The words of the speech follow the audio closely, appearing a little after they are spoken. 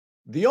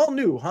The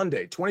all-new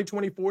Hyundai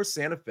 2024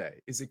 Santa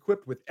Fe is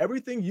equipped with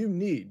everything you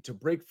need to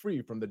break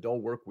free from the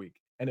dull work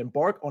week and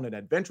embark on an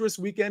adventurous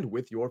weekend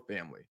with your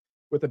family.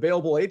 With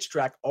available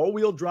H-Track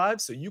all-wheel drive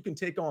so you can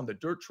take on the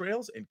dirt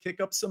trails and kick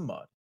up some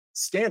mud.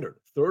 Standard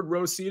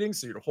third-row seating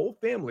so your whole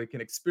family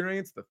can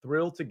experience the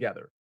thrill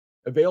together.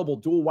 Available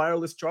dual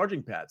wireless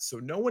charging pads so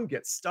no one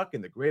gets stuck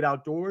in the great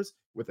outdoors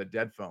with a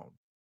dead phone.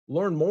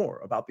 Learn more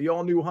about the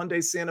all-new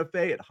Hyundai Santa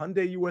Fe at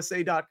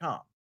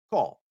HyundaiUSA.com.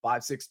 Call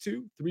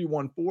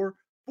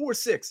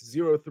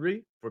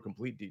 562-314-4603 for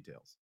complete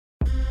details.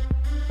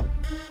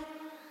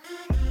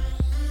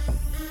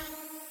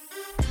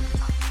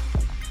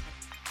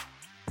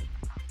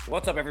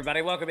 What's up,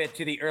 everybody? Welcome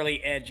into the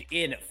Early Edge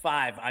in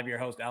 5. I'm your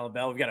host, Alan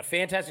Bell. We've got a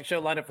fantastic show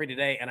lined up for you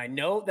today, and I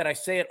know that I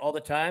say it all the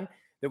time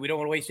that we don't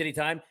want to waste any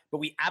time, but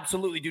we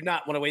absolutely do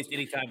not want to waste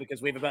any time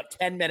because we have about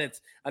 10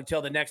 minutes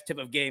until the next tip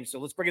of game. So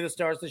let's bring in the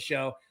stars of the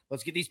show.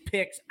 Let's get these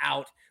picks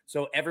out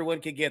so everyone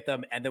can get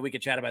them, and then we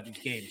can chat about these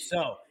games.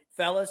 So,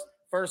 fellas,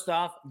 first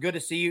off, good to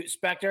see you.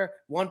 Spectre,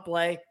 one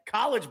play,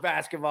 college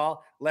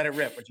basketball. Let it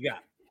rip. What you got?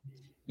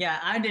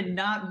 Yeah, I did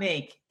not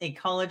make a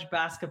college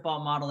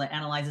basketball model that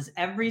analyzes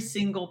every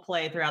single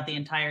play throughout the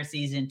entire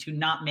season to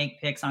not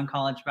make picks on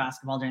college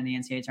basketball during the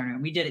NCAA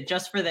tournament. We did it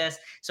just for this.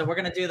 So we're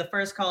going to do the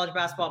first college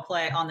basketball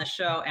play on the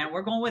show, and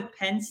we're going with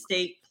Penn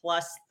State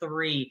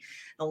 +3.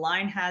 The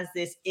line has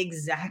this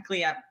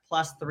exactly at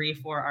 +3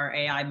 for our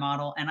AI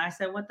model. And I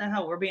said, what the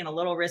hell? We're being a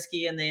little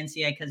risky in the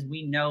NCAA because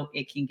we know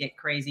it can get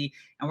crazy,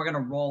 and we're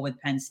going to roll with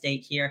Penn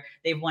State here.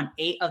 They've won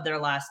 8 of their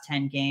last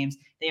 10 games.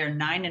 They are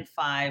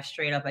 9-5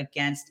 straight up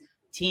against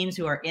teams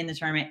who are in the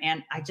tournament.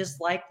 And I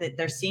just like that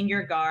their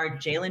senior guard,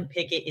 Jalen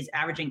Pickett, is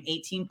averaging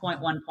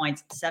 18.1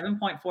 points,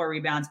 7.4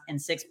 rebounds, and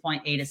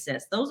 6.8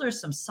 assists. Those are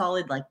some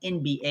solid like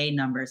NBA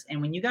numbers. And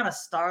when you got a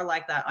star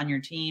like that on your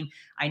team,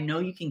 I know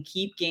you can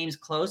keep games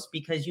close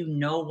because you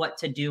know what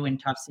to do in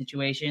tough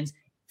situations.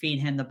 Feed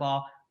him the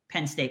ball.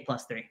 Penn State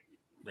 +3.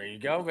 There you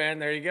go, man.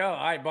 There you go.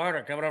 All right,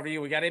 Barner, coming over to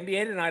you. We got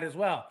NBA tonight as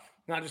well,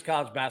 not just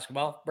college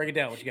basketball. Break it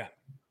down. What you got?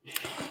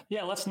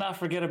 Yeah, let's not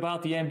forget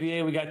about the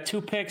NBA. We got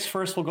 2 picks.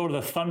 First, we'll go to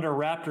the Thunder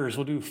Raptors.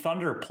 We'll do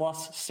Thunder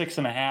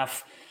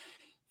 +6.5.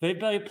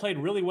 They've played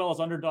really well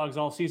as underdogs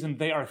all season.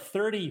 They are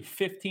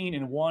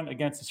 30-15-1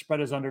 against the spread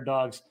as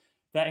underdogs.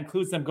 That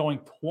includes them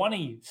going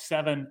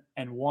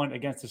 27-1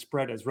 against the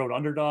spread as road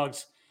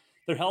underdogs.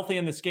 They're healthy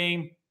in this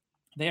game.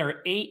 They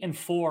are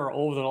 8-4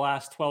 over the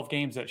last 12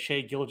 games that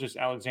Shai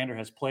Gilgeous-Alexander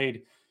has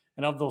played.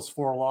 And of those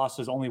 4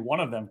 losses, only one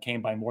of them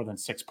came by more than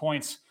 6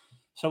 points.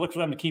 So I look for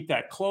them to keep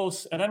that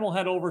close. And then we'll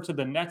head over to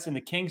the Nets and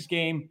the Kings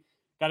game.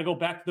 Got to go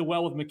back to the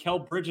well with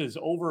Mikal Bridges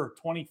over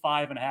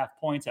 25.5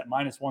 points at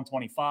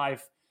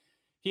 -125.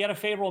 He had a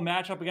favorable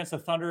matchup against the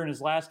Thunder in his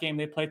last game.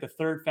 They played the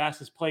 3rd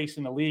fastest place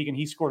in the league, and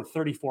he scored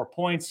 34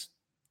 points.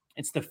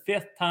 It's the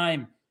 5th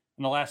time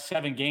in the last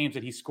 7 games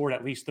that he scored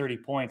at least 30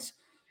 points.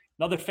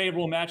 Another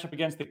favorable matchup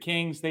against the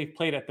Kings. They've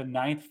played at the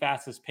 9th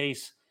fastest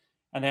pace,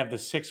 and they have the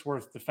 6th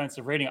worst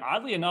defensive rating.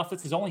 Oddly enough,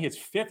 this is only his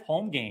 5th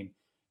home game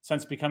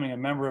since becoming a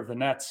member of the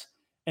Nets.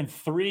 In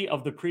 3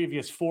 of the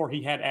previous 4,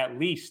 he had at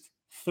least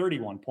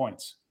 31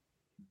 points.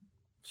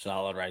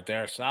 Solid right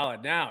there.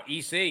 Solid. Now,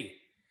 EC,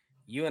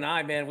 you and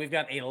I, man, we've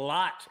got a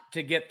lot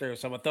to get through.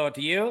 So I'm going to throw it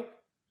to you.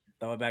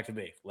 Throw it back to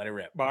me. Let it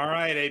rip. All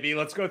right, AB,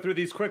 let's go through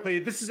these quickly.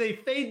 This is a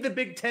fade the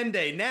Big Ten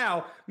day.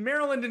 Now,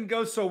 Maryland didn't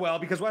go so well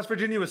because West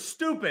Virginia was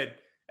stupid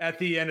at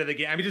the end of the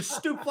game. I mean, just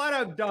stupid, flat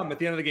out dumb at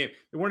the end of the game.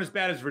 They weren't as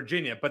bad as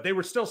Virginia, but they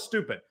were still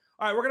stupid.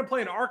 All right, we're going to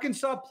play an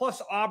Arkansas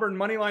plus Auburn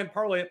moneyline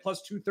parlay at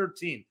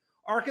 +213.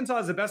 Arkansas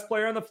is the best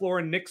player on the floor,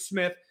 and Nick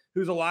Smith,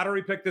 who's a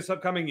lottery pick this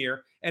upcoming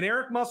year. And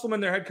Eric Musselman,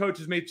 their head coach,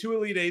 has made 2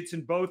 Elite Eights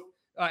in both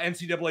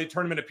NCAA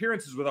tournament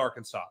appearances with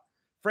Arkansas.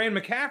 Fran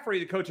McCaffrey,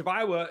 the coach of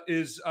Iowa,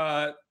 is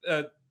so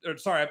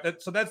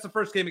that's the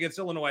first game against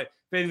Illinois,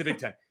 fading the Big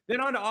Ten.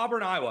 Then on to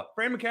Auburn, Iowa.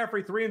 Fran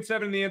McCaffrey,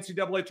 3-7 in the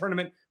NCAA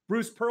tournament.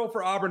 Bruce Pearl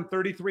for Auburn,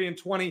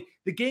 33-20.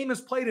 The game is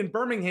played in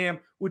Birmingham,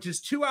 which is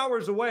 2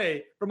 hours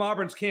away from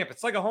Auburn's campus.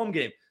 It's like a home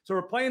game. So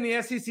we're playing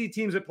the SEC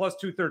teams at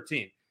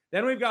 +213.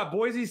 Then we've got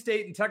Boise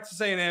State and Texas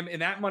A&M in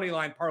that money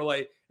line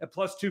parlay at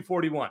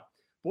 +241.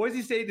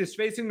 Boise State is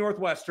facing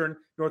Northwestern.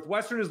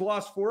 Northwestern has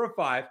lost 4 of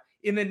 5.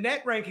 In the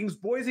net rankings,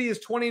 Boise is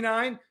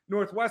 29,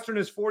 Northwestern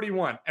is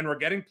 41, and we're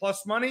getting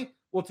plus money.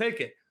 We'll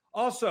take it.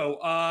 Also,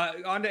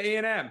 on to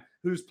A&M,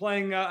 who's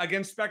playing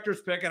against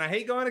Spectre's pick, and I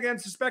hate going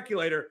against the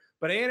speculator,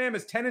 but A&M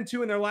is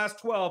 10-2 in their last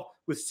 12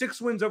 with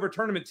 6 wins over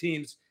tournament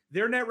teams.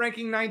 Their net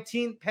ranking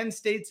 19, Penn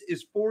State's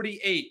is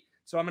 48.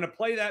 So I'm going to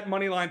play that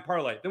money line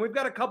parlay. Then we've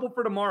got a couple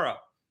for tomorrow.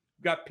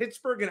 We've got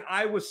Pittsburgh and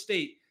Iowa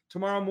State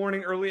tomorrow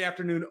morning, early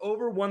afternoon,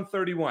 over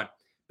 131.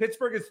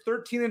 Pittsburgh is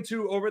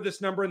 13-2 over this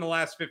number in the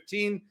last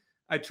 15.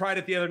 I tried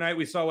it the other night.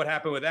 We saw what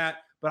happened with that.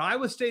 But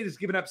Iowa State has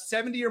given up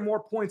 70 or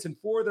more points in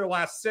 4 of their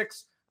last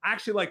 6. I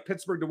actually like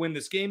Pittsburgh to win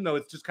this game, though.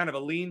 It's just kind of a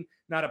lean,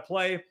 not a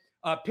play.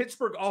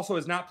 Pittsburgh also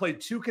has not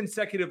played 2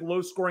 consecutive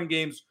low-scoring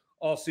games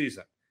all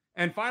season.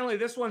 And finally,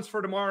 this one's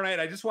for tomorrow night.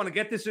 I just want to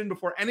get this in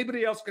before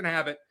anybody else can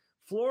have it.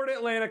 Florida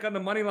Atlantic on the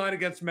money line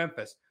against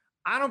Memphis.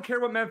 I don't care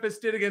what Memphis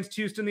did against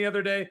Houston the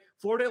other day.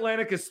 Florida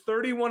Atlantic is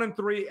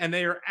 31-3, and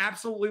they are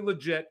absolutely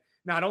legit.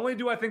 Not only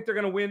do I think they're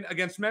going to win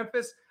against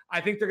Memphis, I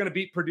think they're going to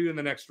beat Purdue in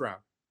the next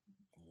round.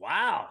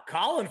 Wow,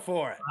 calling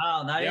for it.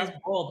 Wow, that is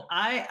bold.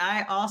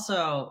 I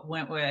also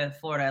went with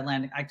Florida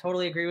Atlantic. I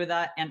totally agree with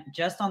that. And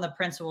just on the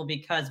principle,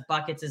 because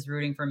Buckets is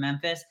rooting for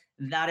Memphis,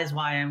 that is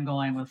why I'm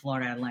going with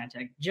Florida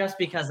Atlantic. Just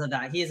because of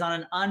that. He is on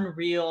an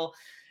unreal,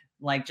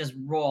 just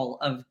roll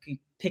of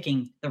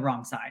picking the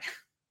wrong side.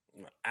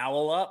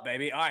 Owl up,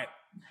 baby. All right,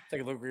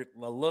 take a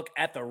look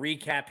at the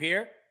recap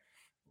here.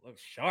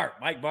 Looks sharp.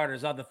 Mike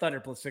Barter's on the Thunder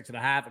plus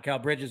 6.5. Cal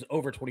Bridges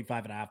over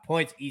 25.5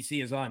 points.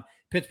 EC is on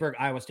Pittsburgh,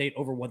 Iowa State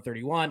over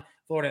 131.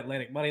 Florida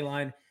Atlantic money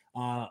line.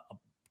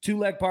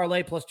 2-leg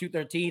parlay plus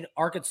 213.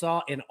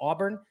 Arkansas and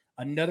Auburn.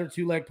 Another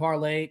 2-leg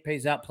parlay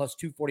pays out plus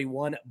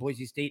 241.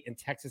 Boise State and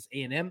Texas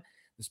A&M.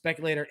 The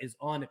speculator is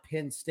on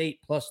Penn State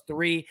plus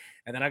 3.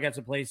 And then I got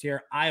some plays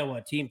here.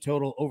 Iowa team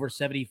total over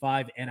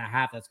 75.5.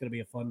 That's going to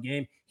be a fun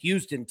game.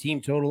 Houston team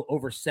total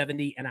over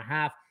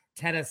 70.5.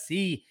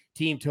 Tennessee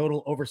team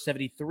total over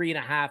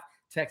 73.5.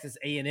 Texas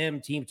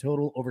A&M team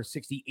total over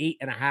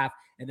 68.5.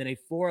 And then a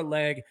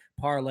 4-leg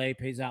parlay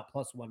pays out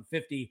plus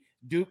 150.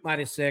 Duke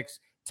 -6.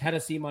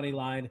 Tennessee money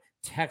line.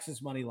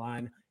 Texas money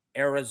line.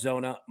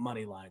 Arizona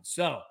money line.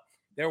 So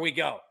there we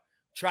go.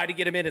 Try to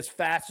get them in as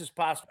fast as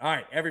possible. All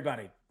right,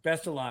 everybody.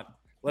 Best of luck.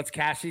 Let's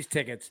cash these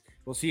tickets.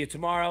 We'll see you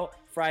tomorrow,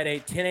 Friday,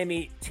 10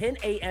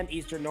 a.m.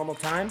 Eastern normal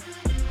time.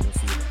 We'll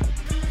see you then.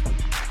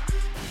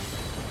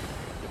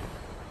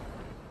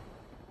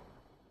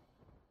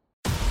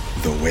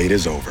 The wait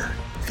is over.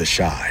 The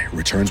Chi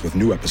returns with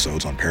new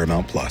episodes on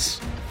Paramount Plus.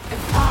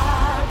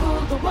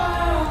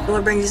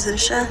 What brings you to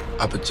the Chi?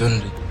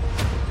 Opportunity.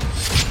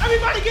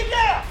 Everybody get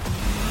down!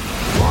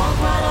 Walk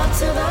right up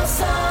to the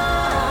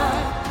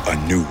side.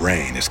 A new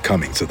reign is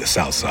coming to the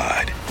South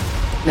Side.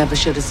 Never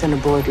should have sent a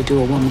boy to do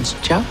a woman's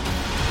job.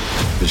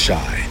 The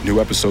Chi. New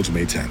episodes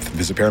May 10th.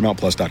 Visit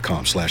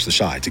ParamountPlus.com/The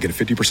Chi to get a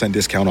 50%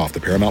 discount off the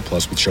Paramount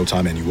Plus with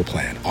Showtime annual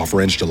plan.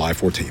 Offer ends July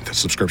 14th.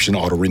 Subscription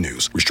auto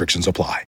renews. Restrictions apply.